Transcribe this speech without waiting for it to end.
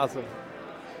Awesome.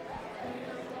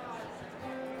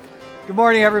 Good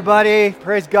morning, everybody.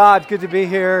 Praise God. Good to be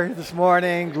here this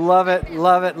morning. Love it,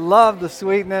 love it. Love the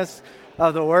sweetness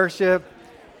of the worship.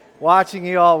 Watching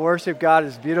you all worship God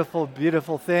is a beautiful,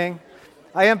 beautiful thing.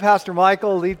 I am Pastor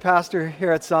Michael, lead pastor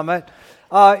here at Summit.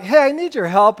 Hey, I need your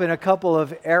help in a couple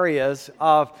of areas.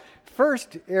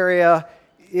 First area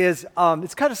is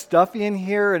it's kind of stuffy in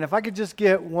here, and if I could just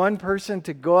get one person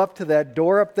to go up to that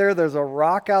door up there, there's a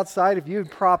rock outside. If you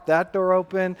would prop that door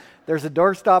open, there's a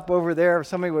doorstop over there. If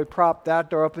somebody would prop that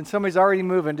door open, somebody's already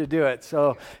moving to do it.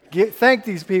 So thank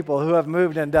these people who have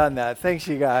moved and done that. Thanks,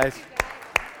 you guys.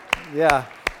 Yeah.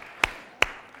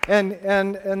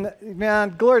 And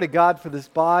man, glory to God for this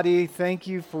body. Thank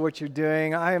you for what you're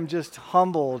doing. I am just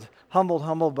humbled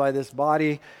by this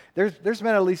body. There's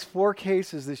been at least 4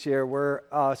 cases this year where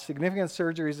significant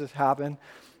surgeries have happened,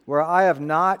 where I have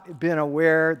not been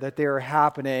aware that they are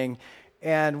happening.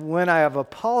 And when I have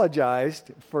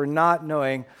apologized for not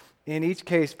knowing, in each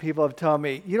case, people have told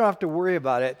me, you don't have to worry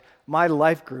about it. My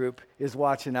life group is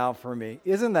watching out for me.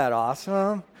 Isn't that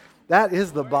awesome? That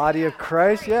is the body of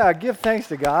Christ. Yeah, give thanks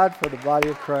to God for the body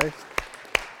of Christ.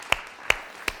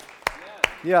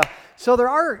 Yeah. So there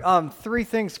are 3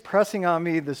 things pressing on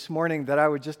me this morning that I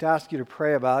would just ask you to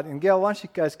pray about. And Gail, why don't you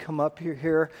guys come up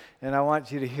here, and I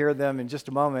want you to hear them in just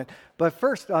a moment. But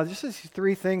first, just these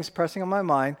 3 things pressing on my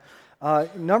mind.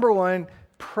 Number 1,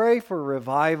 pray for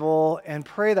revival, and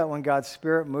pray that when God's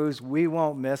Spirit moves, we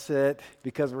won't miss it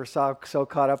because we're so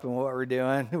caught up in what we're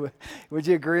doing. Would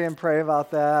you agree and pray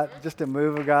about that? Just a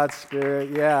move of God's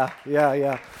Spirit.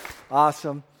 Yeah.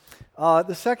 Awesome.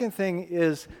 The second thing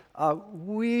is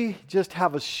we just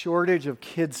have a shortage of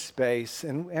kids space,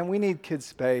 and we need kids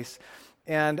space.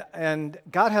 And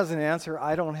God has an answer.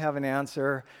 I don't have an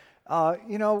answer.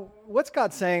 What's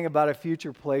God saying about a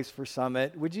future place for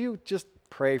Summit? Would you just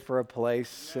pray for a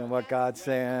place and what God's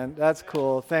saying? That's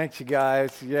cool. Thanks, you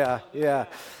guys. Yeah.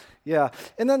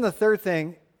 And then the third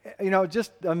thing,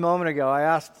 just a moment ago, I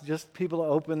asked just people to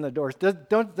open the doors.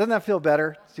 Doesn't that feel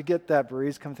better to get that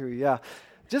breeze come through? Yeah.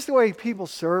 Just the way people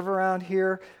serve around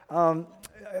here.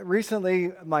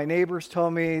 Recently, my neighbors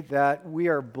told me that we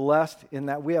are blessed in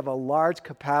that we have a large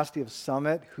capacity of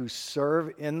Summit who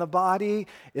serve in the body.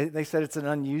 They said it's an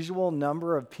unusual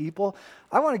number of people.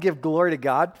 I want to give glory to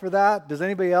God for that. Does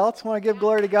anybody else want to give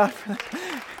glory to God for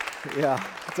that? Yeah,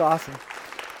 it's awesome.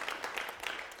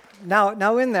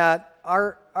 Now in that,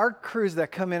 our crews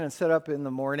that come in and set up in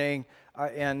the morning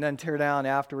and then tear down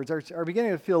afterwards are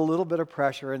beginning to feel a little bit of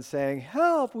pressure and saying,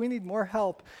 help, we need more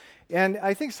help. And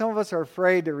I think some of us are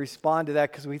afraid to respond to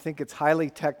that because we think it's highly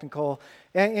technical.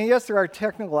 And yes, there are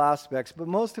technical aspects, but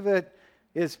most of it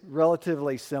is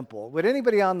relatively simple. Would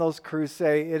anybody on those crews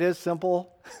say it is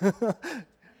simple?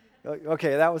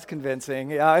 Okay, that was convincing.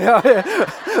 Yeah.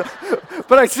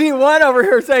 But I see one over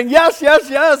here saying, yes.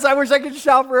 I wish I could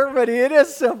shout for everybody. It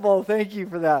is simple. Thank you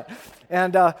for that.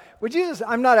 And would you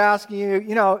I'm not asking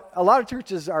you, a lot of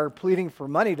churches are pleading for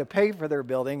money to pay for their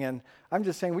building, and I'm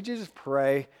just saying, would you just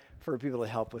pray for people to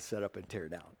help us set up and tear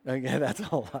down? Okay, that's a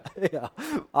whole lot. Yeah,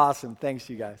 awesome. Thanks,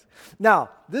 you guys. Now,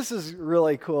 this is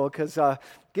really cool because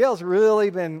Gail's really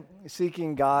been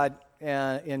seeking God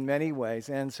in many ways,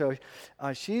 and so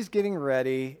she's getting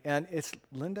ready, and it's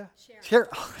Linda? Sharon.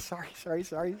 Oh, sorry.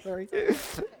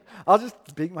 I'll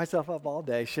just beat myself up all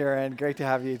day. Sharon, great to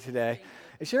have you today.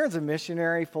 Sharon's a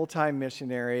missionary, full-time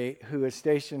missionary who is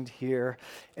stationed here,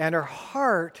 and her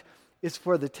heart is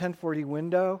for the 1040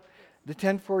 window. The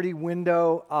 1040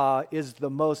 window is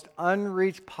the most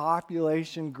unreached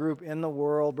population group in the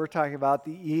world. We're talking about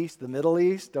the East, the Middle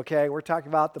East, okay? We're talking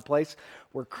about the place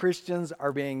where Christians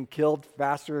are being killed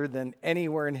faster than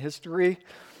anywhere in history.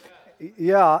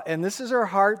 Yeah, and this is her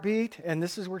heartbeat, and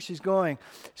this is where she's going.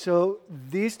 So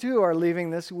these two are leaving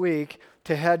this week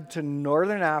to head to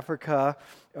Northern Africa,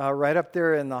 right up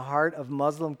there in the heart of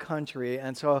Muslim country.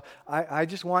 And so I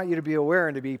just want you to be aware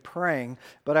and to be praying,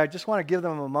 but I just want to give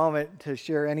them a moment to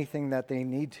share anything that they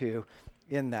need to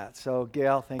in that. So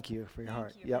Gail, thank you for your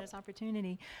heart. Thank you for this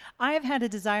opportunity. I have had a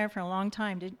desire for a long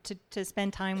time to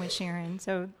spend time with Sharon,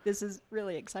 so this is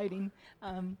really exciting.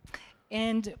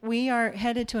 And we are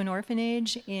headed to an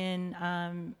orphanage in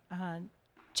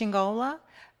Chingola,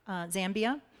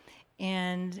 Zambia.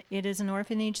 And it is an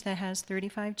orphanage that has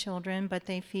 35 children, but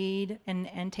they feed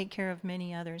and take care of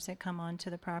many others that come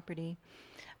onto the property.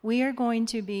 We are going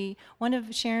to be, one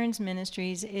of Sharon's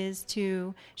ministries is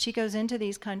she goes into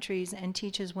these countries and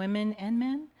teaches women and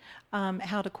men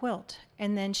how to quilt.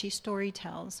 And then she story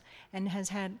tells and has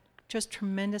had just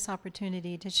tremendous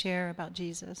opportunity to share about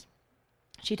Jesus.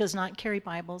 She does not carry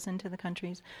Bibles into the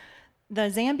countries.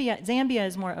 Zambia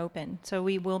is more open, so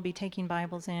we will be taking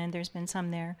Bibles in. There's been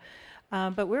some there.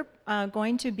 But we're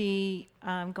going to be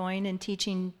going and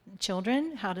teaching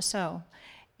children how to sew.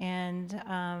 And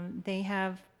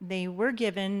they were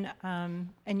given,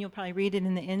 and you'll probably read it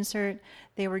in the insert,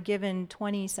 they were given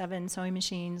 27 sewing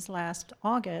machines last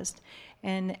August,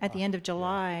 and at the end of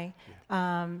July,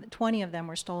 20 of them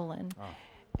were stolen.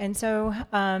 And so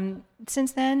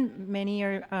since then, many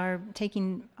are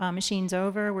taking machines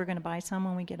over. We're going to buy some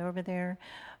when we get over there.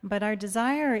 But our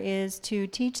desire is to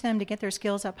teach them to get their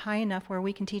skills up high enough where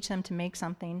we can teach them to make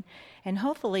something and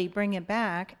hopefully bring it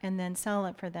back and then sell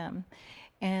it for them.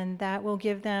 And that will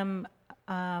give them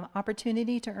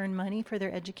opportunity to earn money for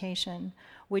their education,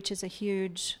 which is a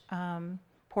huge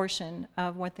portion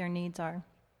of what their needs are.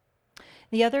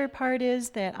 The other part is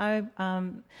that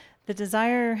the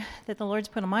desire that the Lord's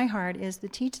put on my heart is to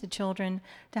teach the children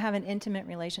to have an intimate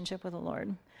relationship with the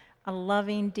Lord, a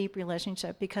loving, deep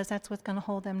relationship, because that's what's going to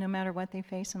hold them no matter what they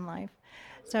face in life.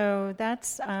 So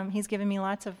that's He's given me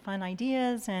lots of fun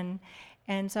ideas, and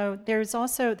so there's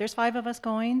 5 of us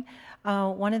going.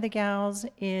 One of the gals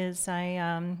is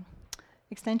a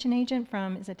extension agent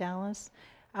from, is it Dallas?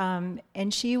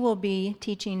 And she will be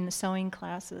teaching the sewing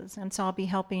classes, and so I'll be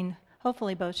helping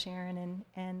hopefully both Sharon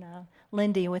and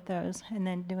Lindy with those, and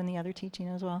then doing the other teaching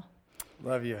as well.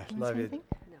 Love you.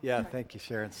 Yeah, thank you,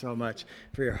 Sharon, so much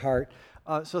for your heart.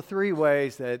 So 3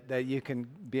 ways that you can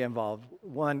be involved.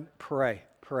 1, pray.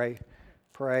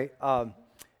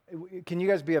 Can you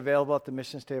guys be available at the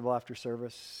missions table after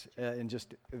service, and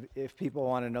just if people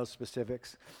want to know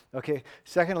specifics? Okay.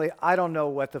 Secondly, I don't know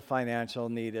what the financial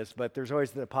need is, but there's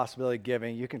always the possibility of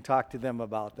giving. You can talk to them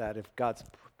about that if God's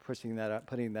putting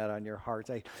that on your hearts.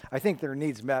 I think their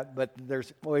needs met, but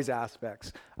there's always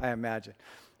aspects, I imagine.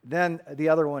 Then the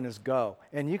other one is go,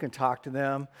 and you can talk to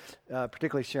them,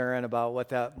 particularly Sharon, about what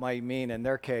that might mean in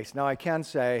their case. Now, I can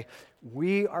say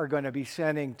we are going to be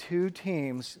sending 2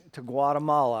 teams to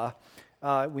Guatemala.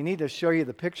 We need to show you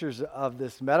the pictures of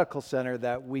this medical center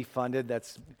that we funded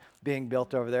that's being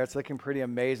built over there. It's looking pretty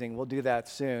amazing. We'll do that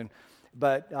soon.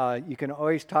 But you can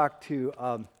always talk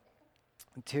to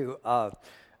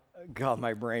God,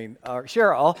 my brain,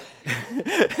 Cheryl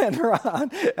and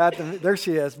Ron, there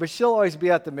she is, but she'll always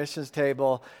be at the missions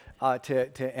table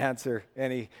to answer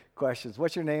any questions.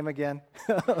 What's your name again?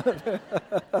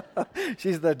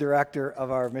 She's the director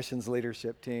of our missions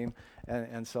leadership team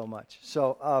and so much.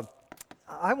 So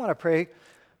I want to pray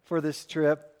for this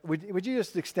trip. Would you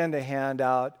just extend a hand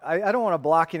out? I don't want to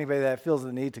block anybody that feels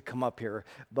the need to come up here,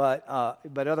 but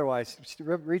otherwise,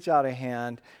 reach out a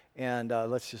hand and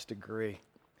let's just agree.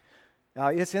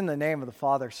 It's in the name of the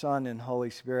Father, Son, and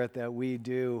Holy Spirit that we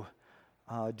do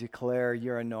declare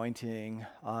your anointing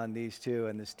on these 2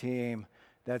 and this team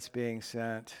that's being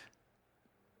sent.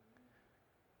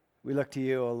 We look to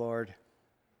you, O Lord.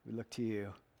 We look to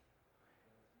you.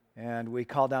 And we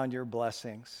call down your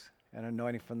blessings and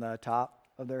anointing from the top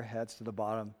of their heads to the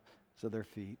bottom of their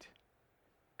feet.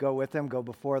 Go with them, go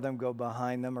before them, go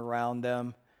behind them, around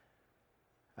them.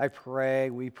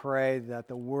 We pray that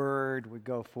the word would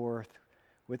go forth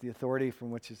with the authority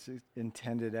from which it's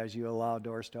intended as you allow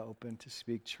doors to open to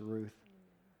speak truth.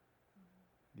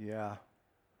 Yeah.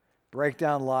 Break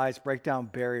down lies, break down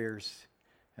barriers,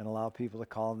 and allow people to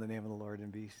call on the name of the Lord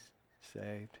and be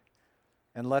saved.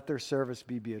 And let their service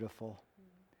be beautiful.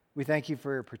 We thank you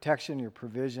for your protection, your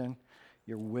provision,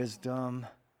 your wisdom,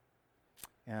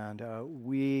 and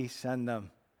we send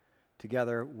them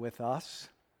together with us.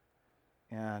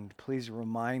 And please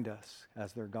remind us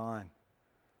as they're gone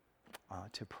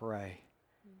to pray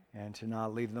and to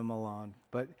not leave them alone.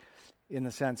 But in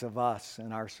the sense of us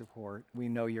and our support, we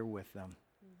know you're with them.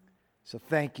 So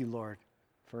thank you, Lord,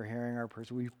 for hearing our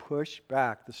prayers. We push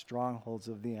back the strongholds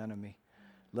of the enemy.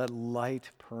 Let light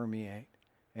permeate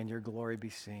and your glory be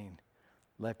seen.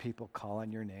 Let people call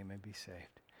on your name and be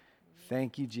saved.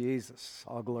 Thank you, Jesus.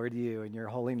 All glory to you in your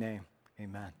holy name.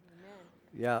 Amen.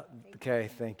 Yeah, okay,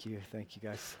 thank you. Thank you,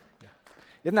 guys. Yeah.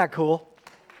 Isn't that cool?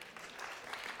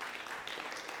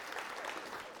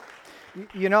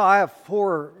 You know, I have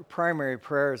 4 primary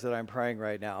prayers that I'm praying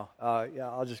right now.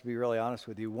 I'll just be really honest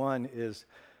with you. One is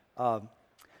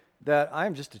that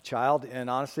I'm just a child, and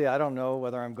honestly, I don't know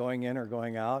whether I'm going in or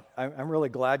going out. I'm really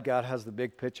glad God has the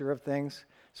big picture of things.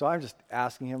 So I'm just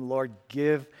asking him, Lord,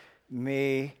 give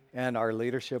me and our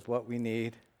leadership what we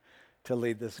need to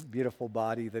lead this beautiful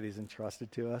body that he's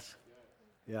entrusted to us.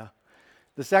 Yeah.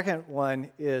 The second one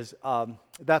is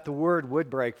that the word would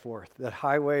break forth, that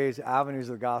highways, avenues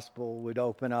of the gospel would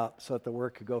open up so that the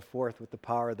word could go forth with the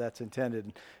power that's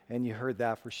intended. And you heard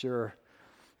that for sure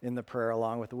in the prayer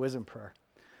along with the wisdom prayer.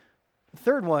 The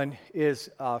third one is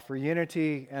for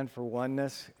unity and for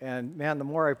oneness. And man, the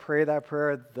more I pray that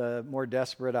prayer, the more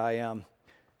desperate I am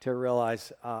to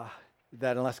realize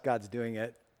that unless God's doing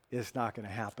it, it's not going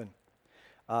to happen.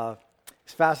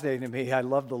 It's fascinating to me. I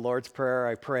love the Lord's Prayer.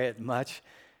 I pray it much.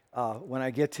 When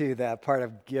I get to that part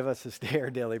of give us this day our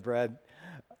daily bread,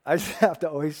 I just have to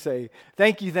always say,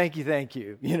 thank you, thank you, thank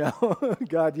you. You know,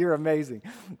 God, you're amazing.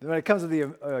 When it comes to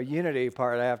the unity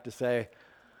part, I have to say,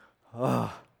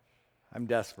 oh, I'm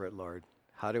desperate, Lord.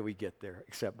 How do we get there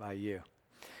except by you?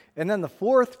 And then the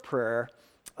fourth prayer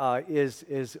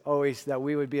is always that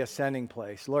we would be a sending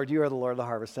place. Lord, you are the Lord of the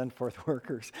harvest. Send forth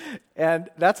workers. And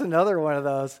that's another one of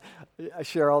those,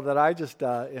 Cheryl, that I just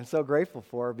am so grateful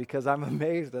for, because I'm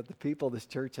amazed at the people this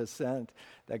church has sent,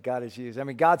 that God has used. I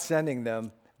mean, God's sending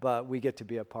them, but we get to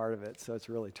be a part of it. So it's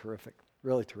really terrific.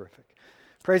 Really terrific.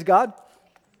 Praise God.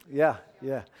 Yeah.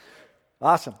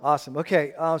 Awesome.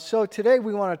 Okay, so today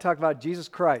we want to talk about Jesus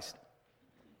Christ.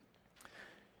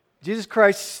 Jesus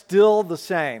Christ still the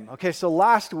same. Okay, so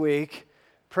last week,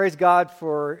 praise God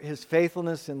for his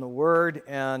faithfulness in the Word,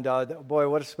 and boy,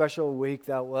 what a special week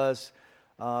that was.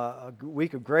 A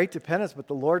week of great dependence, but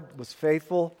the Lord was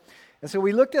faithful. And so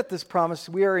we looked at this promise.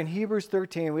 We are in Hebrews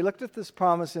 13. We looked at this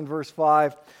promise in verse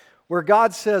 5, where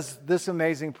God says this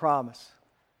amazing promise.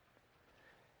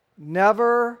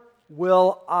 Never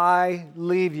will I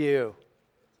leave you.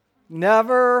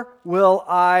 Never will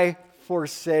I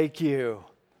forsake you.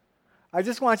 I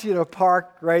just want you to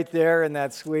park right there in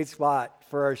that sweet spot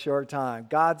for a short time.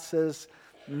 God says,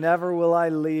 never will I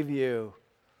leave you.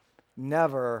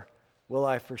 Never will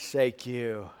I forsake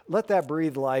you. Let that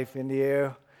breathe life into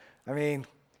you. I mean,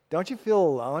 don't you feel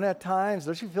alone at times?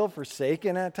 Don't you feel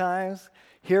forsaken at times?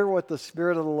 Hear what the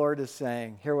Spirit of the Lord is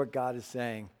saying. Hear what God is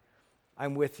saying.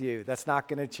 I'm with you. That's not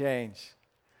going to change.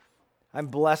 I'm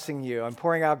blessing you. I'm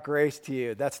pouring out grace to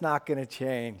you. That's not going to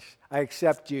change. I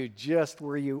accept you just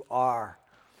where you are.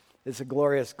 It's a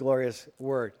glorious, glorious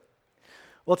word.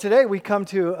 Well, today we come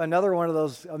to another one of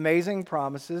those amazing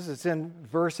promises. It's in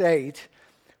verse 8,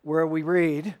 where we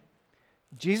read,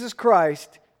 Jesus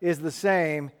Christ is the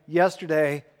same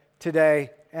yesterday,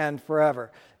 today, and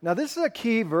forever. Now, this is a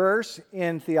key verse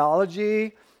in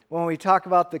theology when we talk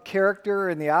about the character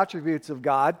and the attributes of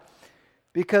God,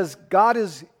 because God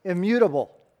is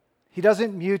immutable. He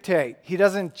doesn't mutate. He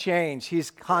doesn't change. He's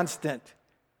constant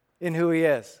in who he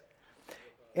is.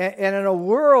 And in a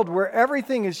world where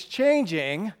everything is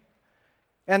changing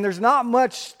and there's not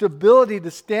much stability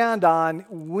to stand on,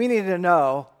 we need to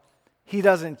know he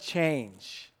doesn't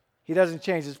change. He doesn't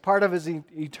change. It's part of his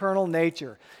eternal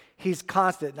nature. He's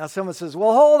constant. Now someone says,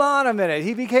 well, hold on a minute.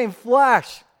 He became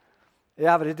flesh.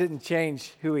 Yeah, but it didn't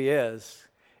change who he is.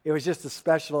 It was just a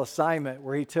special assignment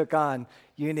where he took on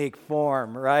unique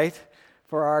form, right?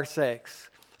 For our sakes.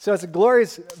 So it's a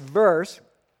glorious verse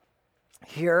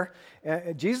here.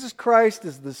 Jesus Christ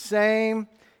is the same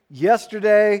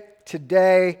yesterday,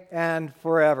 today, and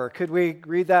forever. Could we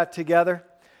read that together?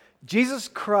 Jesus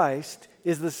Christ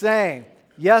is the same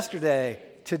yesterday,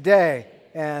 today,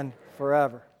 and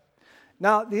forever.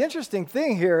 Now, the interesting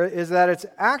thing here is that it's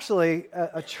actually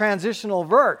a transitional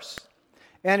verse.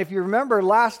 And if you remember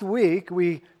last week,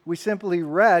 we simply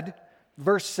read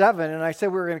verse 7, and I said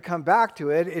we were going to come back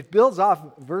to it. It builds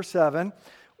off verse 7,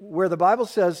 where the Bible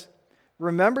says,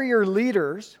 remember your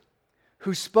leaders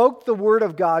who spoke the word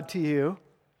of God to you.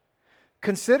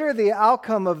 Consider the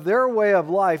outcome of their way of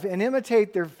life and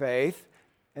imitate their faith.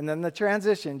 And then the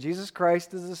transition, Jesus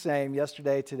Christ is the same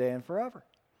yesterday, today, and forever.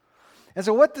 And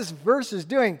so what this verse is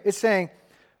doing, it's saying,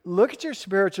 look at your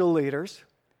spiritual leaders,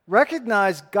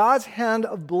 recognize God's hand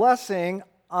of blessing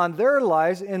on their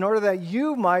lives in order that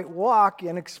you might walk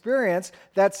and experience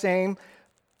that same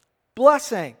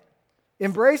blessing.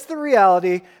 Embrace the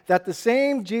reality that the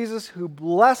same Jesus who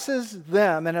blesses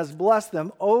them and has blessed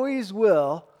them always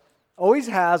will, always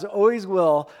has, always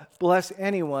will bless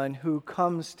anyone who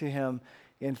comes to him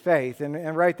in faith.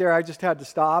 And right there, I just had to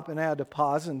stop and I had to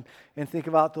pause and think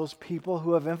about those people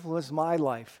who have influenced my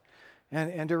life.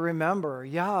 And to remember,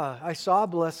 yeah, I saw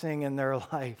blessing in their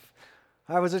life.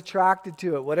 I was attracted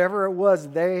to it. Whatever it was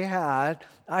they had,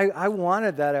 I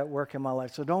wanted that at work in my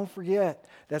life. So don't forget,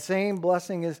 that same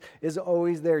blessing is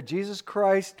always there. Jesus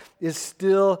Christ is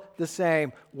still the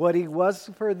same. What he was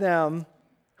for them,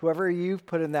 whoever you've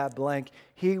put in that blank,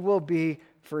 he will be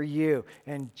for you.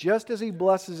 And just as he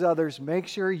blesses others, make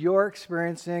sure you're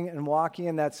experiencing and walking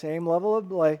in that same level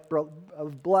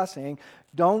of blessing.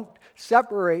 Don't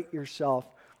separate yourself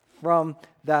from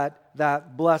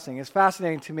that blessing. It's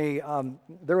fascinating to me.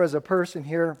 There was a person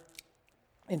here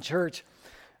in church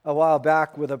a while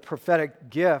back with a prophetic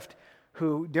gift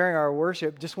who during our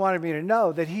worship just wanted me to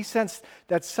know that he sensed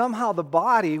that somehow the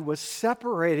body was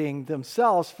separating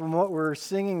themselves from what we're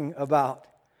singing about.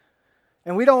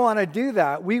 And we don't want to do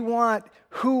that. We want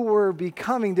who we're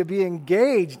becoming to be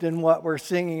engaged in what we're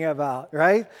singing about,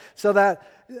 right? So that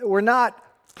we're not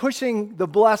pushing the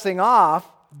blessing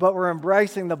off, but we're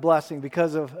embracing the blessing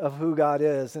because of who God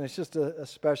is. And it's just a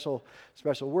special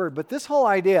word. But this whole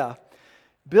idea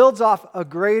builds off a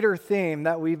greater theme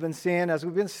that we've been seeing as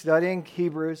we've been studying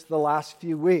Hebrews the last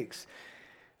few weeks.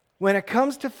 When it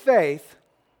comes to faith,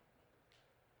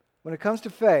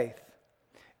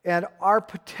 and our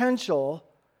potential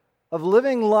of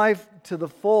living life to the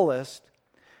fullest,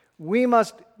 we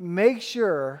must make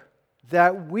sure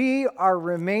that we are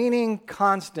remaining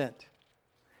constant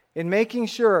in making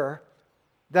sure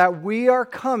that we are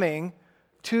coming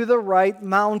to the right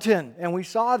mountain. And we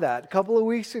saw that a couple of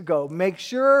weeks ago. Make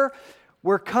sure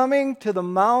we're coming to the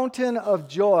mountain of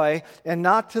joy and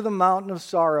not to the mountain of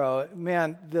sorrow.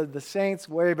 Man, the saints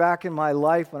way back in my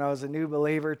life when I was a new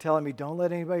believer telling me, don't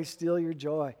let anybody steal your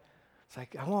joy. It's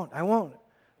like, I won't.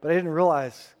 But I didn't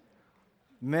realize,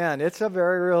 man, it's a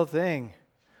very real thing.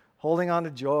 Holding on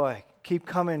to joy. Keep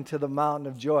coming to the mountain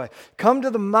of joy. Come to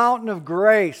the mountain of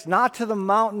grace, not to the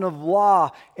mountain of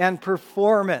law and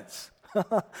performance.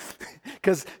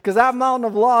 Because that mountain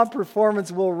of law and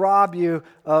performance will rob you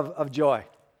of joy.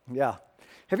 Yeah.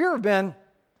 Have you ever been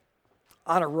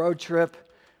on a road trip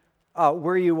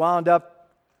where you wound up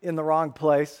in the wrong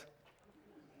place?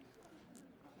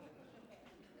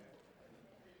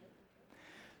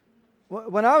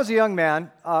 When I was a young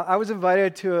man, I was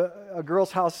invited to a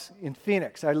girl's house in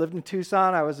Phoenix. I lived in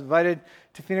Tucson. I was invited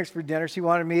to Phoenix for dinner. She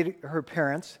wanted to meet her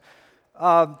parents.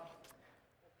 I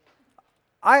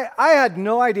had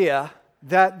no idea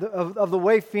that of the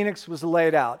way Phoenix was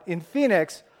laid out. In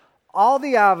Phoenix, all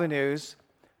the avenues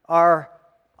are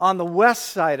on the west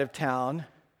side of town,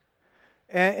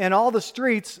 and all the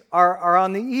streets are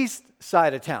on the east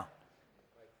side of town.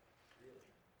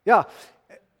 Yeah,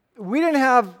 we didn't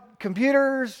have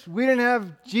computers, we didn't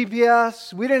have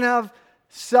GPS, we didn't have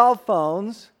cell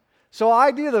phones. So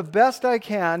I do the best I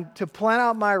can to plan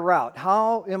out my route.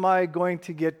 How am I going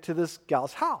to get to this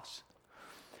gal's house?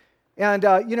 And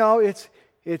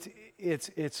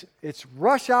it's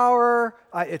rush hour.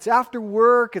 It's after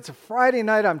work. It's a Friday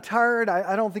night. I'm tired.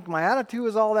 I don't think my attitude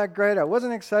was all that great. I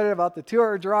wasn't excited about the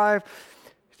 2-hour drive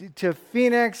to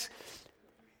Phoenix,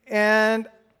 and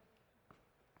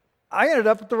I ended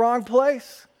up at the wrong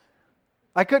place.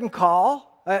 I couldn't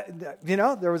call.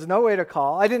 There was no way to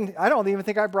call. I don't even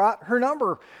think I brought her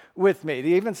number with me to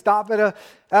even stop at a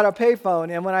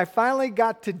payphone. And when I finally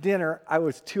got to dinner, I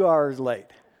was 2 hours late.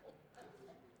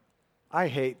 I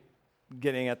hate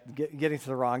getting to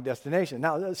the wrong destination.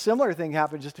 Now, a similar thing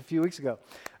happened just a few weeks ago.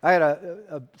 I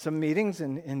had some meetings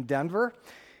in Denver,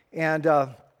 and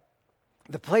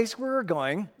the place we were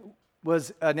going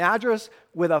was an address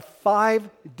with a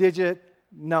 5-digit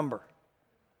number.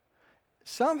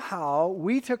 Somehow,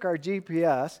 we took our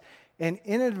GPS and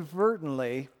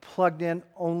inadvertently plugged in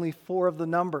only 4 of the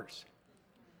numbers.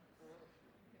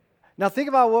 Now, think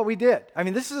about what we did. I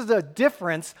mean, this is a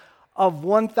difference of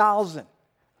 1,000.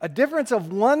 A difference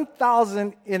of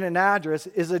 1,000 in an address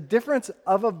is a difference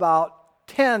of about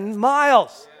 10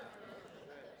 miles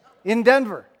in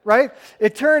Denver, right?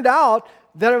 It turned out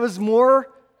that it was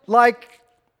more like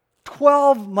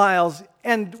 12 miles.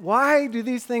 And why do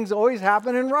these things always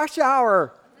happen in rush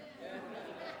hour?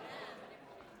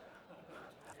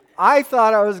 I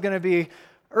thought I was going to be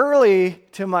early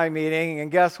to my meeting, and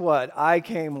guess what? I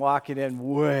came walking in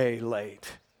way late.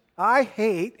 I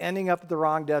hate ending up at the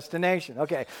wrong destination.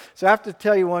 Okay, so I have to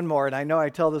tell you one more, and I know I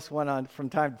tell this one on from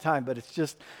time to time, but it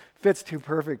just fits too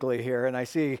perfectly here. And I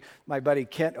see my buddy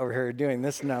Kent over here doing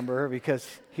this number because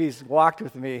he's walked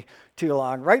with me too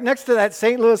long. Right next to that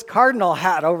St. Louis Cardinal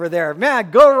hat over there. Man,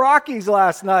 go Rockies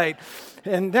last night.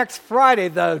 And next Friday,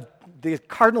 the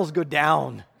Cardinals go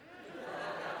down.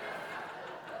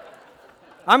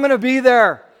 I'm going to be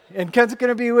there, and Kent's going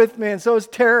to be with me, and so is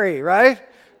Terry, right?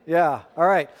 Yeah, all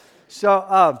right.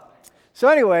 So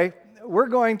anyway, we're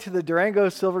going to the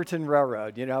Durango-Silverton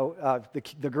Railroad. You know,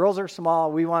 the girls are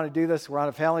small. We want to do this. We're on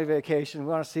a family vacation.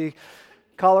 We want to see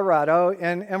Colorado,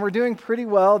 and we're doing pretty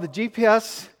well. The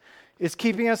GPS is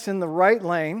keeping us in the right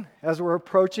lane as we're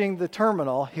approaching the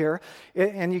terminal here.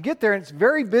 And you get there, and it's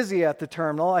very busy at the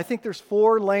terminal. I think there's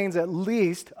 4 lanes at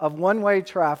least of one-way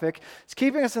traffic. It's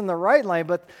keeping us in the right lane,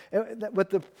 but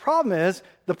the problem is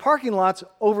the parking lot's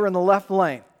over in the left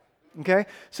lane. Okay,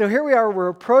 so here we are, we're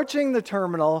approaching the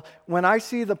terminal when I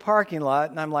see the parking lot,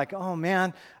 and I'm like, oh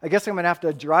man, I guess I'm going to have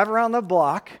to drive around the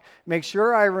block, make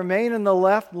sure I remain in the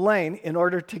left lane in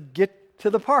order to get to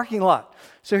the parking lot.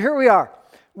 So here we are.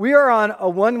 We are on a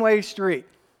one-way street.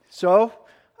 So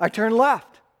I turn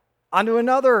left onto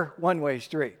another one-way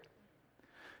street.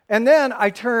 And then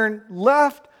I turn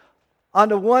left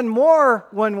onto one more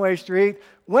one-way street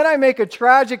when I make a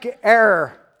tragic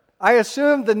error. I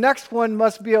assume the next one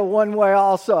must be a one-way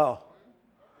also.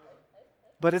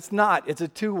 But it's not. It's a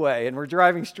two-way, and we're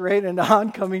driving straight into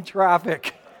oncoming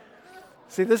traffic.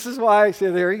 See, this is why, see,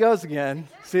 there he goes again.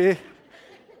 See?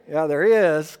 Yeah, there he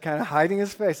is, kind of hiding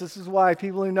his face. This is why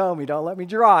people who know me don't let me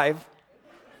drive.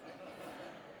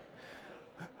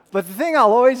 But the thing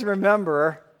I'll always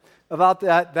remember about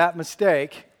that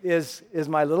mistake is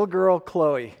my little girl,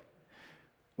 Chloe,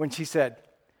 when she said,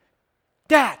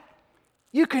 "Dad,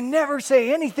 you can never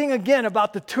say anything again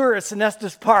about the tourists in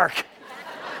Estes Park."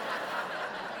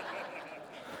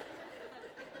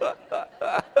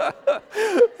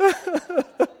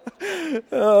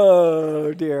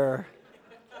 Oh, dear.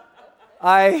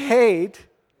 I hate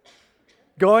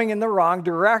going in the wrong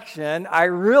direction. I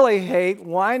really hate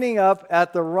winding up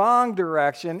at the wrong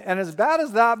direction. And as bad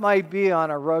as that might be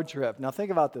on a road trip, now think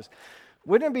about this.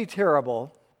 Wouldn't it be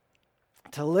terrible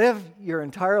to live your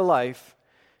entire life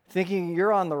thinking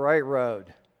you're on the right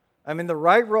road? I mean, the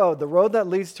right road, the road that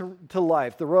leads to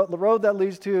life, the road that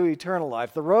leads to eternal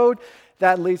life, the road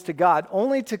that leads to God,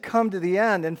 only to come to the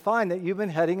end and find that you've been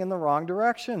heading in the wrong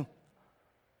direction.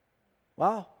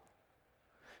 Wow.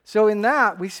 So in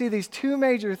that, we see these two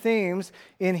major themes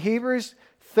in Hebrews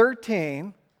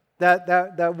 13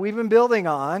 that we've been building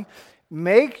on.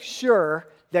 Make sure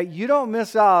that you don't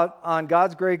miss out on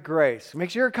God's great grace. Make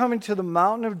sure you're coming to the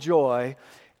mountain of joy,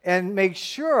 and make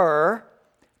sure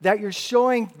that you're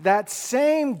showing that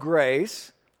same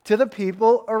grace to the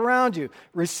people around you.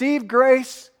 Receive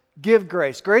grace, give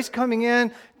grace. Grace coming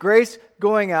in, grace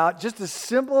going out, just as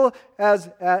simple as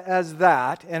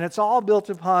that. And it's all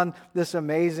built upon this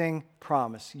amazing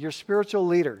promise. Your spiritual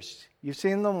leaders, you've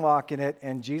seen them walk in it,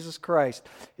 and Jesus Christ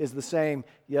is the same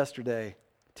yesterday,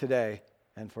 today,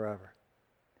 and forever.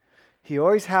 He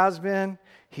always has been.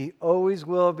 He always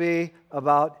will be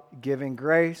about giving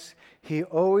grace. He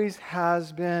always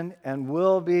has been and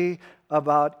will be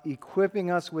about equipping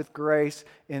us with grace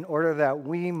in order that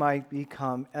we might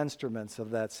become instruments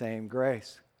of that same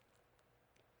grace.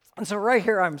 And so right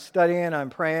here I'm studying, I'm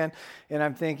praying, and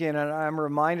I'm thinking, and I'm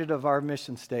reminded of our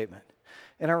mission statement.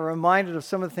 And I'm reminded of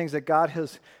some of the things that God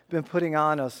has been putting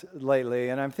on us lately.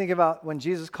 And I'm thinking about when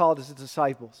Jesus called his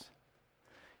disciples.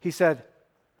 He said,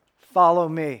 "Follow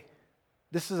me."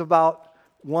 This is about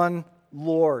one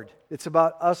Lord. It's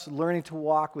about us learning to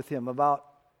walk with him, about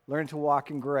learning to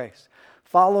walk in grace.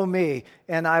 Follow me,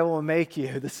 and I will make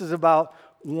you. This is about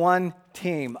one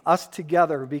team, us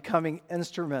together becoming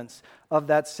instruments of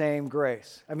that same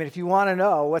grace. I mean, if you want to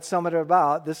know what's some of it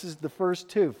about, this is the first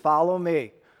two. Follow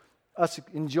me, us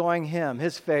enjoying him,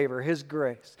 his favor, his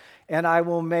grace. And I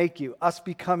will make you, us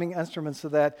becoming instruments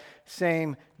of that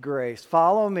same grace.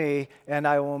 Follow me, and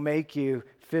I will make you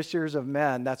fishers of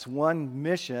men. That's one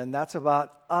mission. That's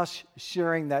about us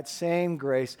sharing that same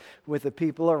grace with the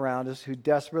people around us who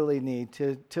desperately need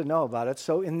to know about it.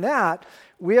 So in that,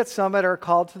 we at Summit are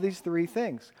called to these three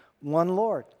things. One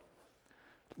Lord.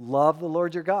 Love the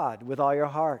Lord your God with all your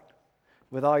heart,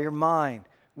 with all your mind,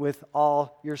 with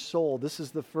all your soul. This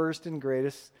is the first and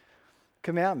greatest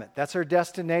commandment. That's our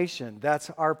destination. That's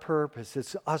our purpose.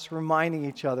 It's us reminding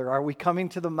each other. Are we coming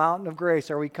to the mountain of grace?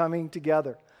 Are we coming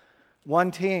together?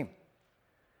 One team.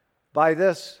 By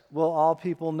this will all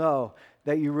people know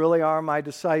that you really are my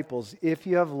disciples, if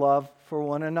you have love for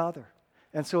one another.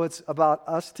 And so it's about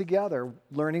us together,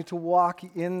 learning to walk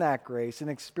in that grace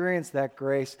and experience that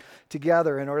grace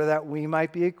together in order that we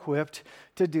might be equipped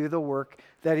to do the work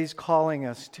that he's calling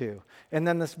us to. And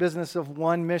then this business of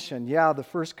one mission. Yeah, the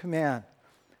first command.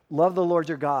 Love the Lord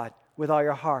your God with all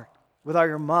your heart, with all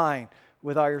your mind,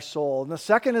 with all your soul. And the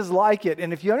second is like it.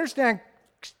 And if you understand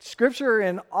Scripture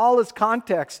in all its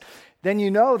context, then you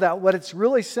know that what it's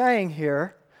really saying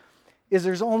here is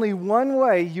there's only one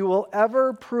way you will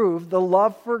ever prove the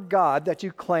love for God that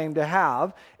you claim to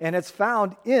have, and it's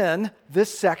found in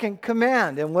this second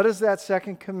command. And what is that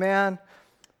second command?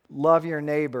 Love your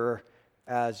neighbor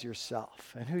as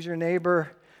yourself. And who's your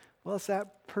neighbor? Well, it's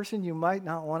that person you might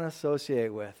not want to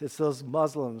associate with. It's those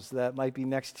Muslims that might be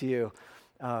next to you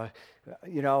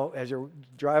as you're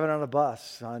driving on a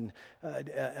bus and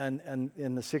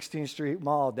in the 16th Street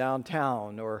Mall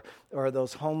downtown, or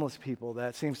those homeless people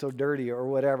that seem so dirty or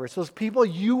whatever. It's those people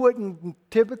you wouldn't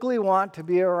typically want to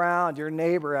be around, your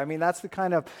neighbor. I mean, that's the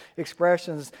kind of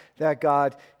expressions that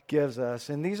God gives us.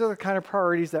 And these are the kind of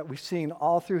priorities that we've seen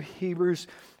all through Hebrews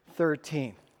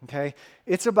 13, okay?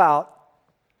 It's about,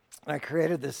 I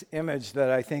created this image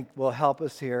that I think will help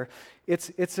us here.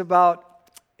 It's about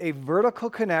a vertical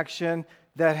connection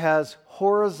that has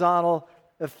horizontal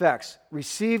effects.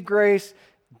 Receive grace,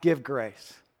 give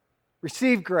grace.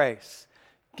 Receive grace,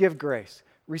 give grace.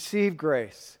 Receive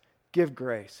grace, give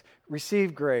grace.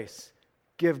 Receive grace,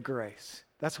 give grace.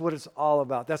 That's what it's all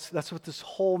about. That's what this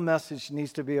whole message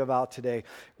needs to be about today.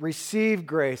 Receive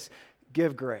grace,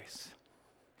 give grace.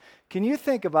 Can you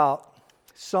think about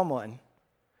someone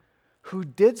who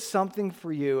did something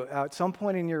for you at some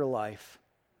point in your life,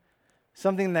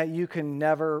 something that you can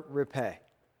never repay?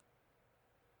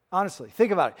 Honestly,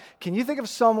 think about it. Can you think of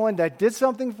someone that did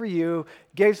something for you,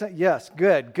 gave some, yes,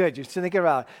 good. You're thinking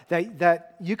about it,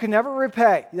 that you can never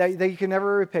repay, that you can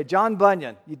never repay. John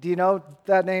Bunyan. Do you know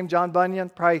that name, John Bunyan?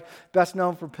 Probably best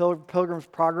known for Pilgrim's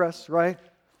Progress, right?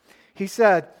 He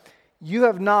said, "You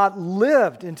have not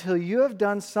lived until you have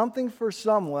done something for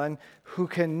someone who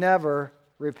can never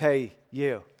repay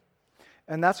you."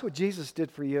 And that's what Jesus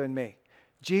did for you and me.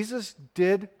 Jesus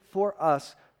did for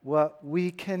us what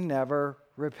we can never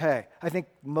repay. I think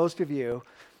most of you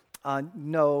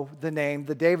know the name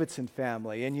the Davidson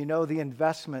family, and you know the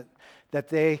investment that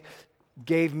they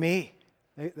gave me.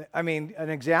 I mean,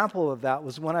 an example of that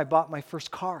was when I bought my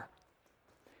first car.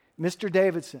 Mr.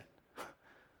 Davidson,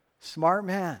 smart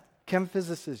man, chem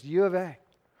physicist, U of A.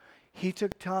 He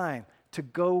took time to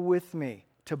go with me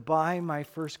to buy my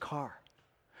first car.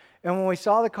 And when we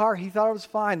saw the car, he thought it was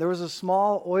fine. There was a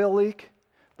small oil leak,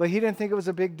 but he didn't think it was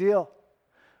a big deal.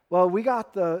 Well, we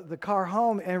got the car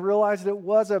home and realized it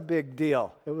was a big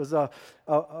deal. It was a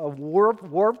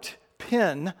warped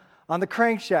pin on the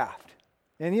crankshaft.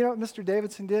 And you know what Mr.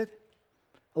 Davidson did?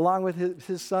 Along with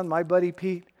his son, my buddy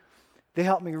Pete, they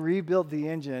helped me rebuild the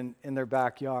engine in their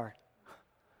backyard.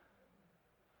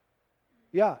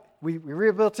 Yeah, we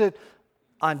rebuilt it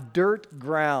on dirt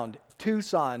ground,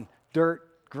 Tucson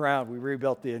dirt ground. We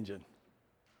rebuilt the engine.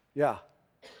 Yeah,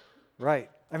 right.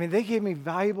 I mean, they gave me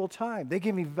valuable time. They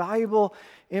gave me valuable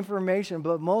information,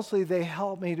 but mostly they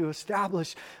helped me to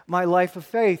establish my life of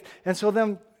faith. And so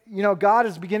then, God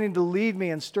is beginning to lead me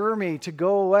and stir me to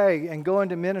go away and go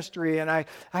into ministry. And I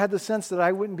had the sense that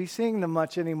I wouldn't be seeing them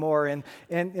much anymore. And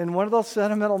in one of those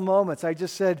sentimental moments, I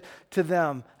just said to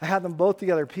them, I had them both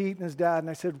together, Pete and his dad, and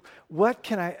I said, "What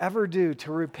can I ever do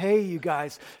to repay you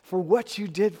guys for what you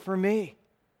did for me?"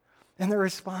 And the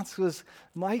response was,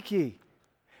 "Mikey,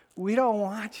 we don't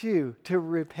want you to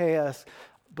repay us,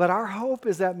 but our hope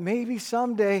is that maybe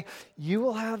someday you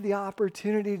will have the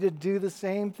opportunity to do the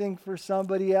same thing for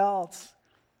somebody else."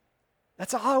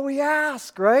 That's all we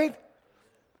ask, right?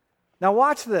 Now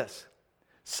watch this.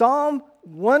 Psalm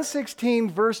 116,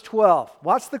 verse 12.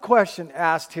 Watch the question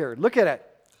asked here. Look at it.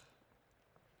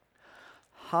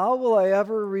 How will I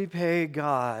ever repay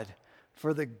God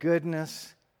for the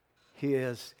goodness He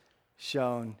has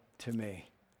shown to me?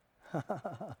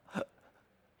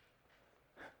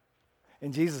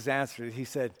 And Jesus answered, he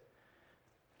said,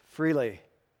 "Freely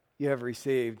you have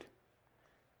received,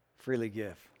 freely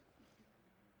give."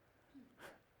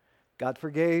 God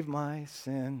forgave my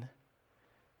sin.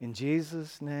 In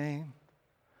Jesus' name,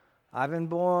 I've been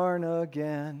born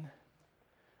again.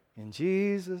 In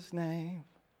Jesus' name,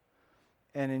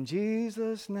 and in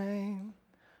Jesus' name,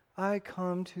 I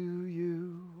come to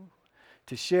you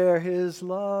to share His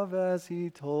love as He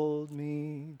told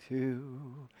me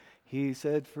to. He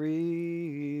said,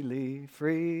 "Freely,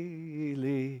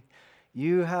 freely,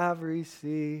 you have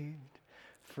received,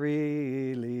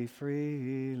 freely,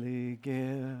 freely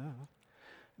give.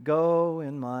 Go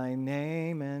in my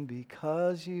name, and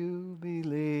because you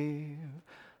believe,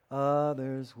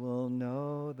 others will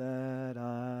know that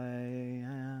I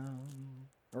am,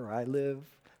 or I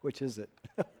live." Which is it?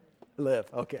 Live.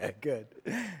 Okay, good.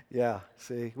 Yeah,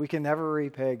 see, we can never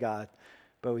repay God,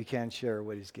 but we can share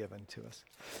what He's given to us.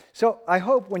 So I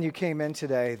hope when you came in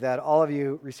today that all of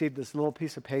you received this little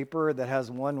piece of paper that has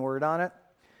one word on it.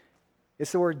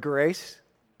 It's the word grace.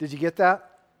 Did you get that?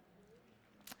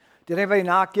 Did anybody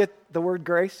not get the word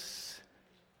grace?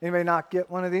 Anybody not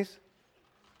get one of these?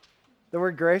 The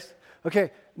word grace?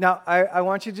 Okay, now I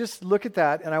want you to just look at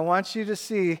that, and I want you to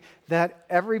see that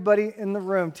everybody in the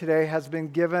room today has been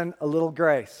given a little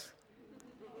grace.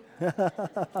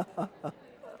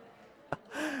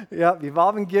 Yep, you've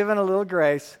all been given a little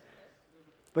grace.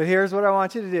 But here's what I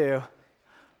want you to do.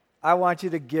 I want you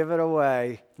to give it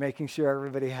away, making sure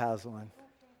everybody has one.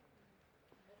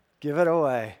 Give it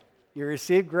away. You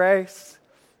received grace,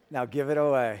 now give it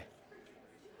away.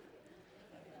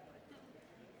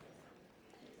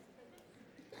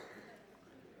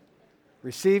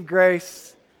 Receive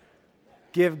grace,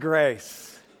 give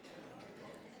grace.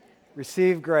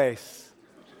 Receive grace,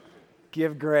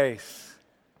 give grace.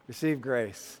 Receive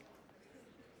grace,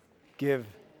 give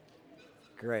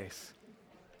grace.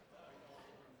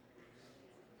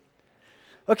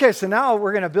 Okay, so now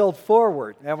we're going to build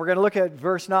forward, and we're going to look at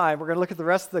verse 9. We're going to look at the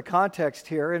rest of the context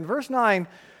here. And verse 9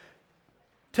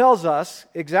 tells us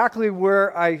exactly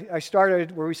where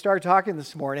we started talking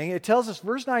this morning.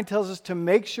 Verse 9 tells us to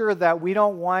make sure that we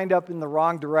don't wind up in the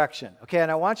wrong direction. Okay,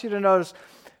 and I want you to notice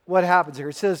what happens here.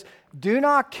 It says, do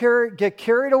not get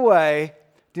carried away.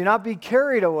 Do not be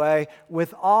carried away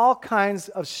with all kinds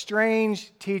of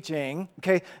strange teaching.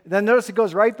 Okay, then notice it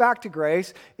goes right back to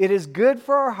grace. It is good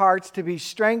for our hearts to be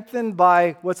strengthened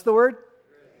by, what's the word?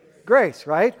 Grace,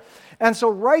 right? And so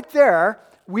right there,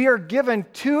 we are given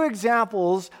two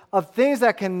examples of things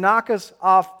that can knock us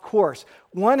off course.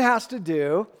 One has to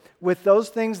do with those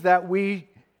things that we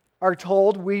are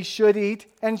told we should eat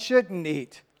and shouldn't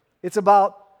eat. It's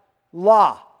about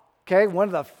law. Okay, one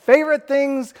of the favorite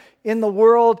things in the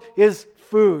world is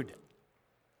food.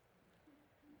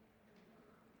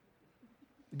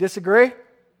 Disagree?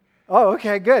 Oh,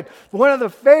 okay, good. One of the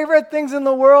favorite things in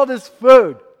the world is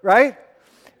food, right?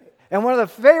 And one of the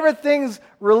favorite things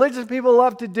religious people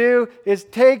love to do is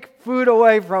take food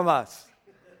away from us,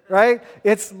 right?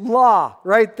 It's law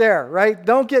right there, right?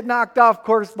 Don't get knocked off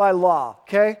course by law,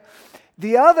 okay?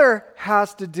 The other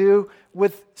has to do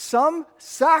with some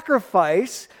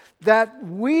sacrifice that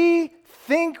we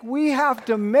think we have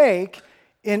to make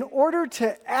in order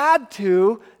to add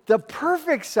to the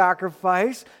perfect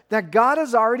sacrifice that God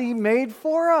has already made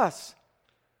for us.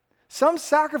 Some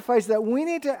sacrifice that we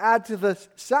need to add to the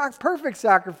perfect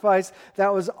sacrifice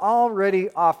that was already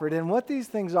offered. And what these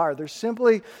things are, they're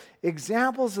simply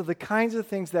examples of the kinds of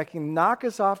things that can knock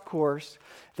us off course,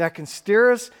 that can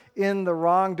steer us in the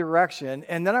wrong direction.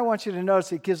 And then I want you to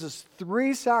notice it gives us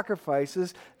three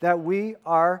sacrifices that we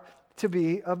are to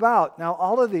be about. Now,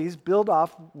 all of these build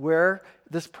off where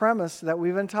this premise that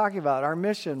we've been talking about, our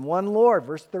mission, one Lord,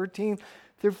 verse 13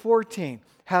 through 14,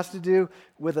 has to do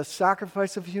with a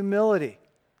sacrifice of humility.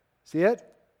 See it?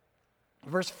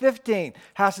 Verse 15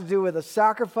 has to do with a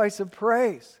sacrifice of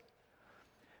praise.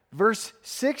 Verse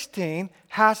 16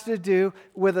 has to do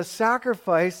with a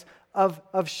sacrifice of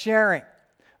sharing.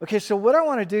 Okay, so what I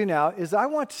want to do now is I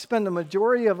want to spend the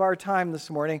majority of our time this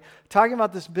morning talking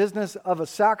about this business of a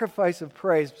sacrifice of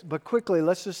praise. But quickly,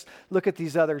 let's just look at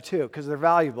these other two because they're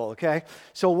valuable, okay?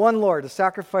 So one Lord, a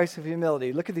sacrifice of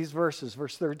humility. Look at these verses,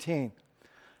 verse 13.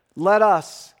 Let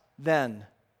us then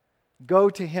go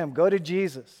to him, go to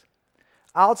Jesus,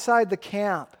 outside the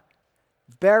camp,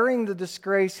 bearing the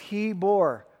disgrace he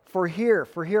bore. For here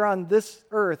on this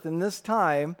earth, in this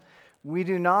time, we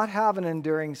do not have an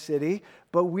enduring city,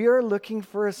 but we are looking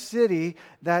for a city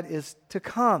that is to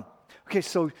come. Okay,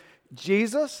 so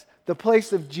Jesus, the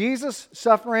place of Jesus'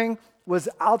 suffering was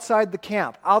outside the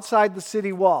camp, outside the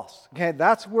city walls. Okay,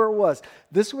 that's where it was.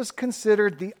 This was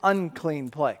considered the unclean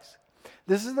place.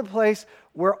 This is the place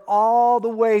where all the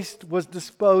waste was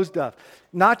disposed of.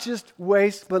 Not just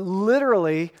waste, but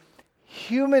literally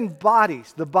human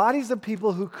bodies, the bodies of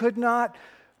people who could not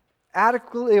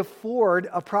adequately afford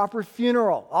a proper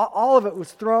funeral. All of it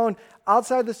was thrown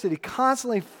outside the city,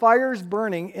 constantly fires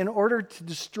burning in order to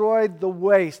destroy the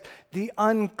waste, the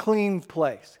unclean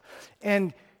place.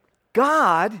 And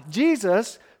God,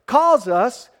 Jesus, calls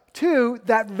us to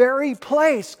that very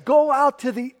place. Go out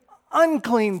to the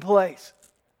unclean place.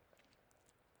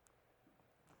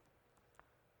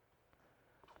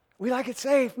 We like it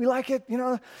safe. We like it,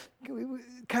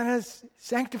 kind of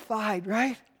sanctified,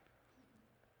 right?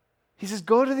 He says,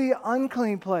 go to the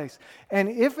unclean place. And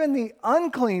if in the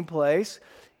unclean place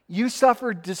you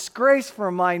suffer disgrace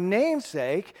for my name's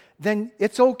sake, then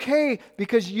it's okay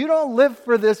because you don't live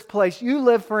for this place. You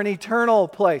live for an eternal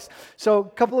place. So a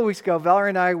couple of weeks ago, Valerie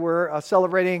and I were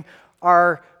celebrating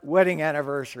our wedding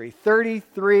anniversary.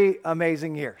 33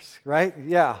 amazing years, right?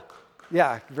 Yeah,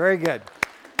 very good.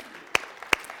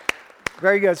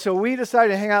 Very good. So we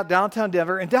decided to hang out downtown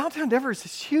Denver. And downtown Denver is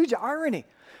this huge irony.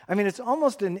 I mean, it's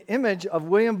almost an image of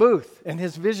William Booth and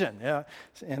his vision. Yeah.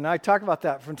 And I talk about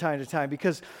that from time to time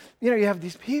because, you have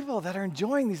these people that are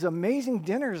enjoying these amazing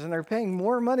dinners and they're paying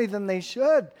more money than they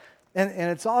should. And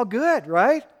it's all good,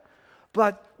 right?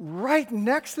 But right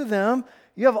next to them,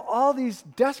 you have all these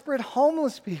desperate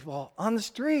homeless people on the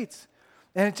streets.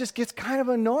 And it just gets kind of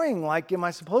annoying. Like, am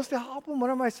I supposed to help them? What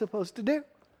am I supposed to do?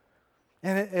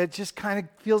 And it just kind of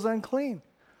feels unclean.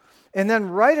 And then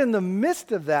right in the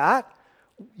midst of that,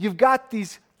 you've got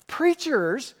these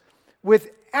preachers with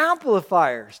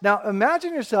amplifiers. Now,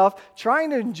 imagine yourself trying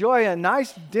to enjoy a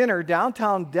nice dinner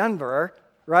downtown Denver,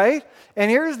 right?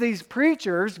 And here's these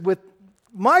preachers with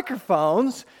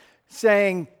microphones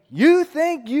saying, you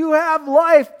think you have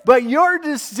life, but you're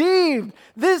deceived.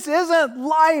 This isn't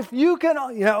life. You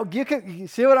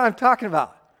see what I'm talking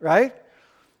about, right?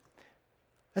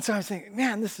 And so I was thinking,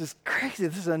 man, this is crazy.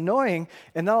 This is annoying.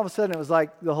 And then all of a sudden it was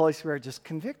like the Holy Spirit just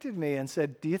convicted me and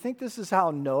said, do you think this is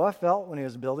how Noah felt when he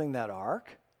was building that ark?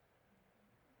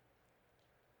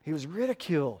 He was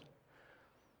ridiculed.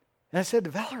 And I said to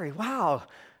Valerie, wow,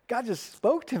 God just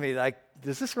spoke to me. Like,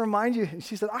 does this remind you? And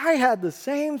she said, I had the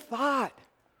same thought.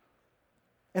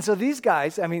 And so these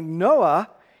guys, Noah,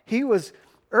 he was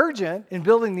urgent in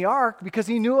building the ark because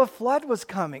he knew a flood was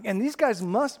coming. And these guys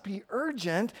must be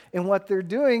urgent in what they're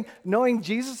doing, knowing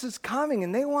Jesus is coming.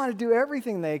 And they want to do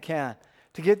everything they can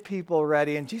to get people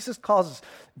ready. And Jesus calls us,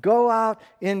 go out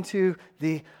into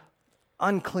the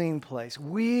unclean place.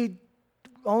 We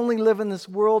only live in this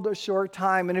world a short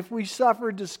time, and if we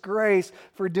suffer disgrace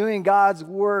for doing God's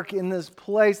work in this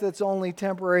place that's only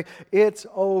temporary, it's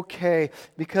okay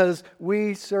because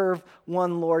we serve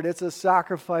one Lord. It's a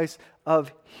sacrifice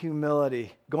of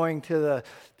humility. Going to the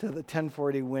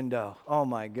 1040 window. Oh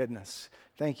my goodness.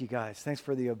 Thank you guys. Thanks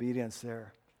for the obedience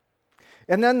there.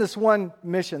 And then this one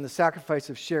mission, the sacrifice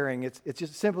of sharing, it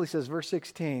just simply says, verse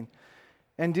 16,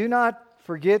 and do not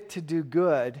forget to do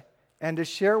good and to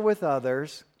share with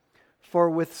others, for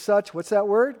with such, what's that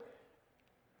word?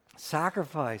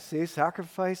 Sacrifice. See,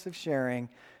 sacrifice of sharing,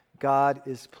 God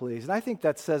is pleased. And I think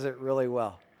that says it really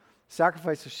well.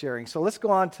 Sacrifice of sharing. So let's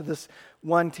go on to this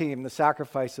one team, the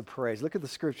sacrifice of praise. Look at the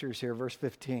scriptures here, verse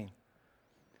 15.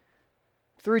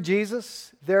 Through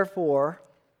Jesus, therefore,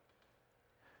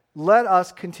 let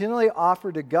us continually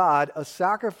offer to God a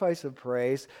sacrifice of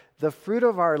praise, the fruit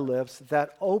of our lips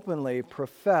that openly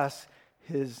profess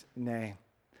His name.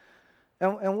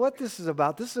 And what this is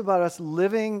about us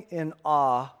living in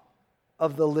awe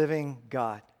of the living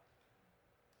God,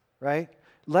 right?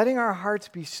 Letting our hearts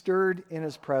be stirred in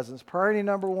His presence. Priority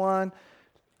number one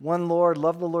Lord,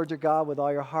 love the Lord your God with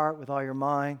all your heart, with all your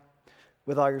mind,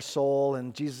 with all your soul,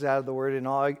 and Jesus added the word, in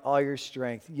all your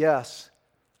strength. Yes,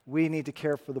 we need to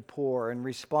care for the poor and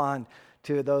respond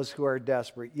to those who are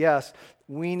desperate. Yes,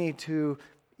 we need to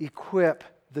equip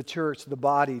the church, the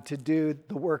body, to do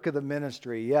the work of the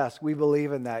ministry. Yes, we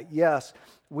believe in that. Yes,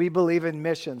 we believe in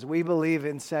missions. We believe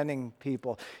in sending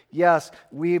people. Yes,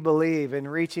 we believe in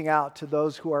reaching out to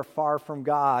those who are far from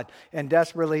God and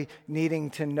desperately needing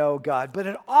to know God. But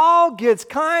it all gets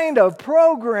kind of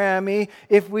programmy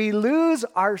if we lose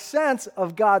our sense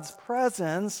of God's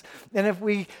presence and if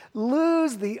we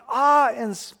lose the awe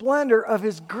and splendor of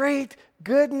His great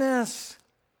goodness.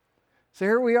 So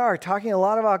here we are talking a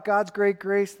lot about God's great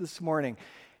grace this morning.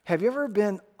 Have you ever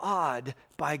been awed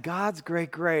by God's great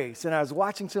grace? And I was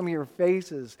watching some of your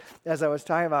faces as I was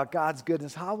talking about God's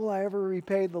goodness. How will I ever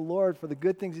repay the Lord for the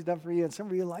good things He's done for you? And some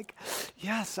of you are like,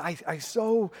 yes, I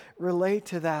so relate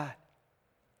to that.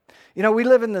 You know, we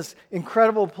live in this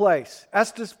incredible place,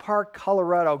 Estes Park,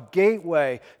 Colorado,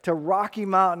 gateway to Rocky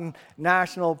Mountain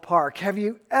National Park. Have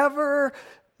you ever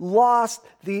lost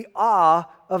the awe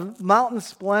of mountain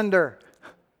splendor?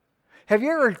 Have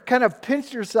you ever kind of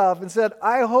pinched yourself and said,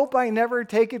 I hope I never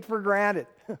take it for granted?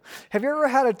 Have you ever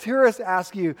had a tourist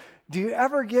ask you, do you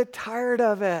ever get tired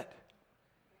of it?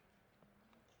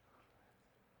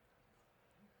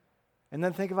 And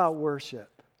then think about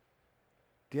worship.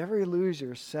 Do you ever lose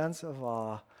your sense of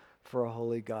awe for a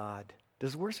holy God?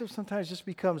 Does worship sometimes just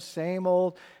become same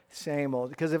old, same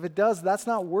old? Because if it does, that's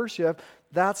not worship,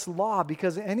 that's law.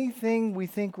 Because anything we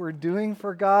think we're doing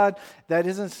for God that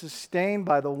isn't sustained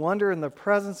by the wonder and the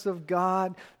presence of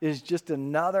God is just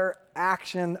another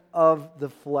action of the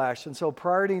flesh. And so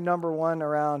priority number one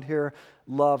around here,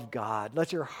 love God.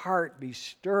 Let your heart be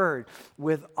stirred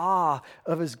with awe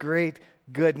of His great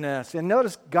goodness. And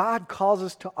notice God calls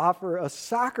us to offer a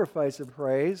sacrifice of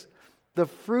praise, the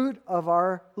fruit of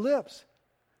our lips.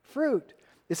 Fruit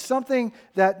is something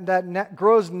that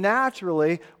grows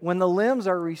naturally when the limbs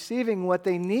are receiving what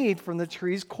they need from the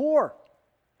tree's core.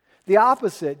 The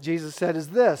opposite, Jesus said, is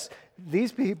this: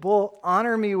 these people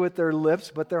honor me with their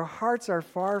lips, but their hearts are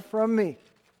far from me.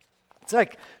 It's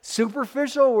like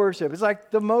superficial worship. It's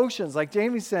like the motions, like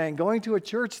Jamie's saying, going to a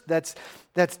church that's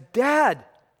dead,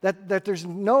 that there's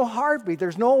no heartbeat,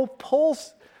 there's no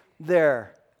pulse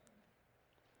there.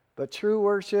 But true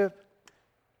worship,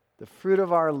 the fruit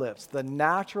of our lips, the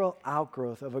natural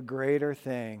outgrowth of a greater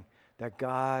thing that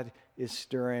God is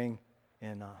stirring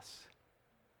in us.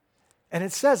 And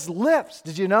it says lips.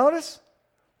 Did you notice?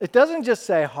 It doesn't just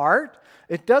say heart.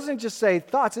 It doesn't just say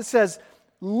thoughts. It says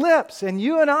lips. And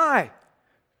you and I,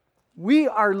 we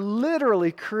are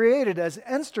literally created as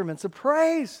instruments of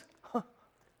praise.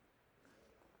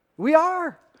 We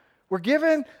are. We're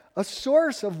given a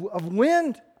source of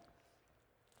wind.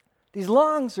 These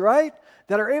lungs, right,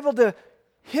 that are able to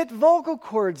hit vocal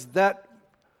cords that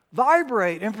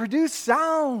vibrate and produce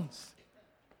sounds.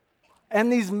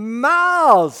 And these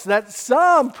mouths that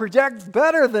some project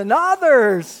better than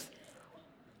others.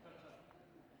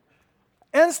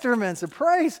 Instruments of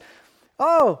praise.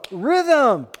 Oh,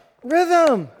 rhythm.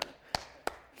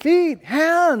 Feet,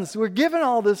 hands. We're given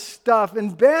all this stuff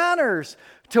and banners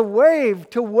to wave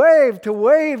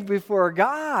before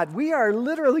God. We are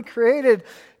literally created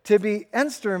to be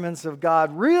instruments of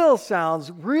God. Real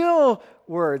sounds, real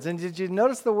words. And did you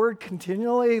notice the word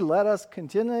continually? Let us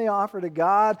continually offer to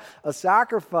God a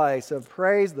sacrifice of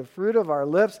praise, the fruit of our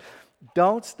lips.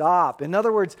 Don't stop. In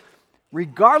other words,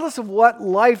 regardless of what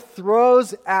life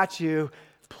throws at you,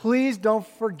 please don't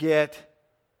forget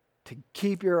to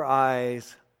keep your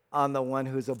eyes on the one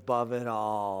who's above it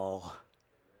all.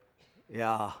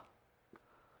 Yeah.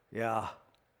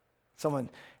 Someone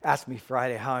asked me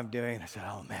Friday how I'm doing. I said,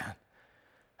 oh man.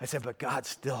 I said, but God's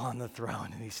still on the throne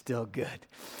and he's still good.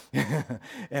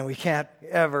 And we can't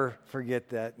ever forget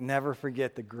that. Never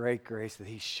forget the great grace that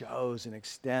he shows and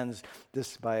extends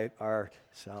despite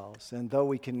ourselves. And though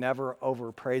we can never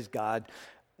overpraise God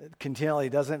continually,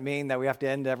 doesn't mean that we have to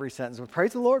end every sentence with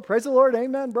praise the Lord,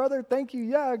 amen, brother, thank you,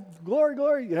 yeah,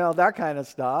 glory, that kind of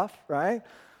stuff, right?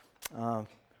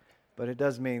 But it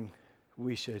does mean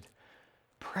we should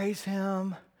praise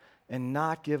him and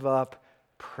not give up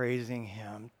praising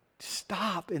him.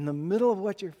 Stop in the middle of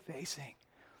what you're facing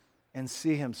and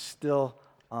see him still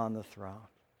on the throne.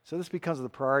 So this becomes the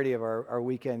priority of our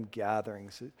weekend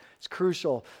gatherings. It's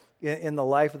crucial in the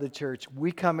life of the church.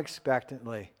 We come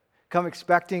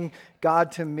expecting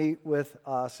God to meet with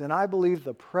us. And I believe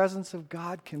the presence of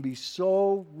God can be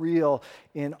so real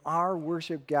in our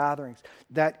worship gatherings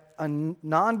that a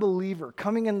non-believer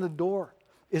coming in the door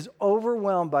is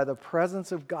overwhelmed by the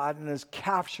presence of God and is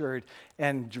captured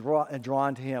and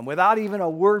drawn to him without even a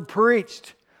word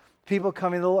preached. People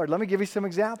coming to the Lord. Let me give you some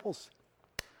examples.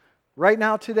 Right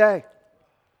now today,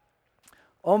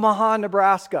 Omaha,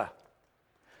 Nebraska,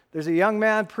 there's a young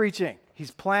man preaching.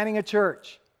 He's planting a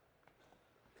church.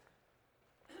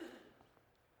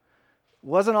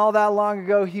 Wasn't all that long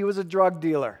ago, he was a drug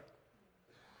dealer.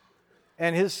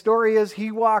 And his story is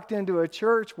he walked into a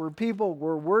church where people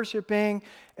were worshiping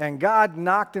and God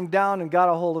knocked him down and got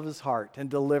a hold of his heart and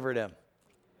delivered him.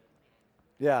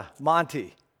 Yeah,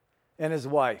 Monty and his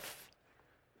wife.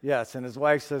 Yes, and his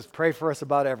wife says, pray for us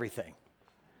about everything.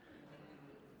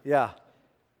 Yeah.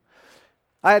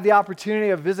 I had the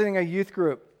opportunity of visiting a youth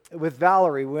group with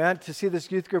Valerie. We went to see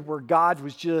this youth group where God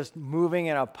was just moving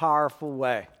in a powerful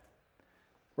way.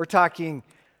 We're talking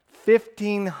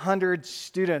 1,500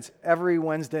 students every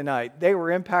Wednesday night. They were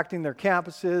impacting their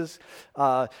campuses.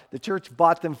 The church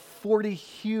bought them 40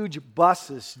 huge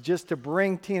buses just to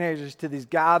bring teenagers to these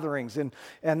gatherings. And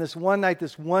this one night,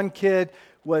 this one kid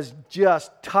was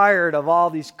just tired of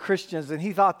all these Christians, and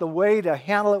he thought the way to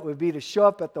handle it would be to show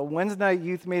up at the Wednesday night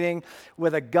youth meeting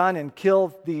with a gun and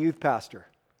kill the youth pastor.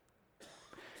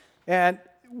 And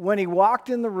when he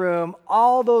walked in the room,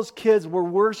 all those kids were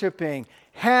worshiping,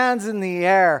 hands in the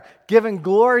air, giving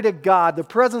glory to God. The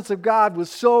presence of God was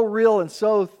so real and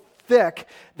so thick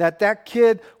that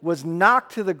kid was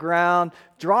knocked to the ground,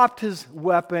 dropped his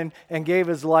weapon, and gave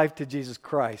his life to Jesus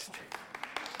Christ.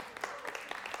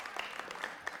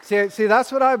 See,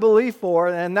 that's what I believe for,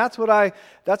 and that's what I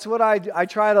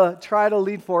try to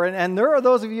lead for. And there are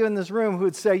those of you in this room who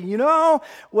would say, you know,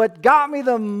 what got me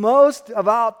the most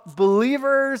about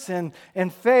believers and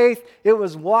faith, it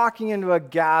was walking into a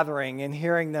gathering and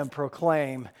hearing them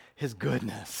proclaim his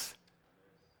goodness.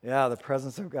 Yeah, the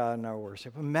presence of God in our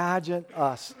worship. Imagine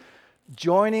us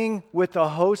joining with the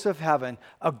hosts of heaven,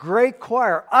 a great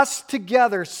choir, us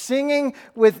together singing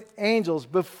with angels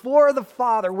before the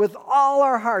Father with all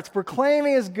our hearts,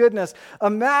 proclaiming his goodness.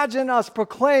 Imagine us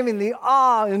proclaiming the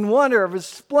awe and wonder of his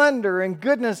splendor and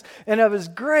goodness and of his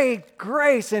great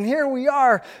grace. And here we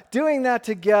are doing that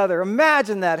together.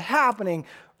 Imagine that happening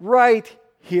right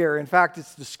here. In fact,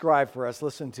 it's described for us.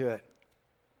 Listen to it.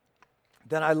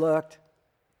 Then I looked,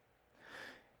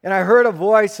 and I heard a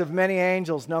voice of many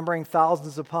angels, numbering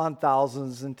thousands upon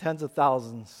thousands and tens of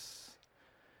thousands,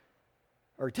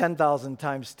 or 10,000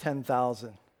 times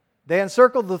 10,000. They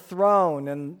encircled the throne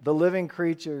and the living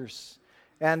creatures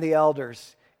and the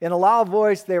elders. In a loud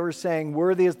voice, they were saying,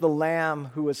 "Worthy is the Lamb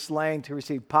who was slain to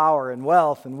receive power and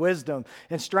wealth and wisdom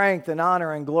and strength and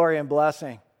honor and glory and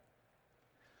blessing."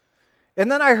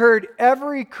 And then I heard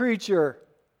every creature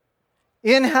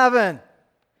in heaven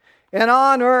and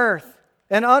on earth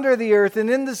and under the earth and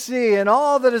in the sea and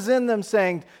all that is in them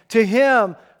saying, "To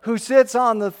him who sits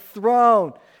on the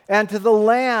throne and to the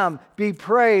Lamb be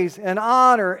praise and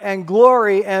honor and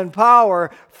glory and power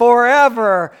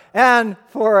forever and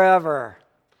forever."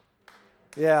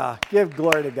 Yeah, give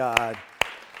glory to God.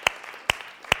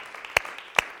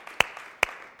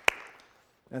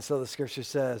 And so the scripture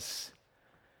says,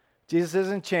 Jesus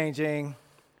isn't changing.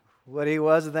 What he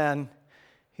was then,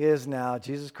 he is now.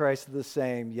 Jesus Christ is the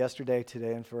same yesterday,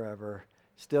 today, and forever.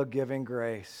 Still giving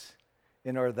grace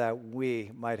in order that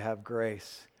we might have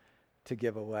grace to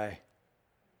give away.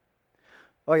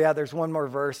 Oh yeah, there's one more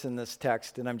verse in this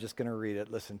text, and I'm just going to read it.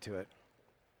 Listen to it.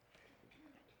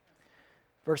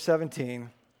 Verse 17,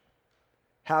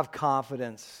 have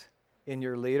confidence in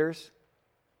your leaders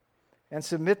and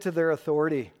submit to their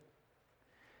authority,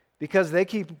 because they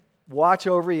keep watch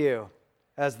over you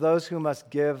as those who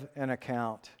must give an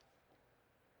account.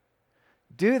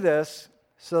 Do this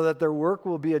so that their work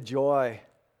will be a joy,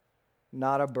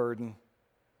 not a burden,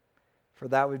 for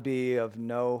that would be of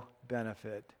no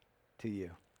benefit to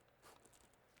you.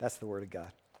 That's the word of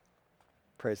God.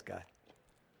 Praise God.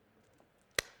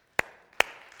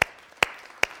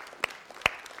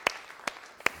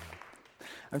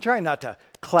 I'm trying not to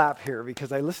clap here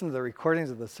because I listen to the recordings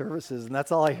of the services and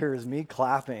that's all I hear is me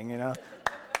clapping, you know.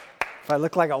 If I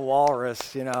look like a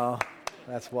walrus, you know,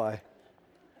 that's why.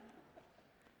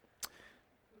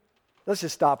 Let's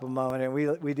just stop a moment,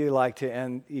 and we do like to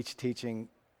end each teaching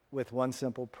with one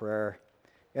simple prayer,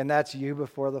 and that's you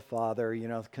before the Father, you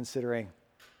know, considering,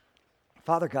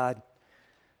 Father God,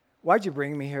 why'd you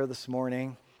bring me here this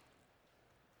morning?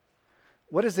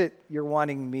 What is it you're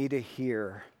wanting me to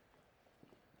hear?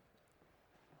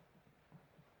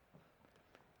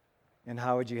 And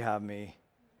how would you have me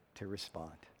to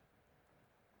respond?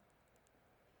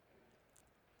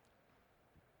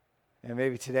 And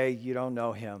maybe today you don't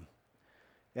know him.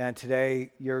 And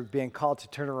today you're being called to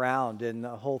turn around. And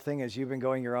the whole thing is you've been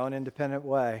going your own independent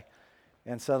way.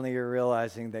 And suddenly you're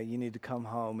realizing that you need to come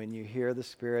home. And you hear the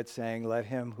Spirit saying, let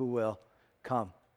him who will come.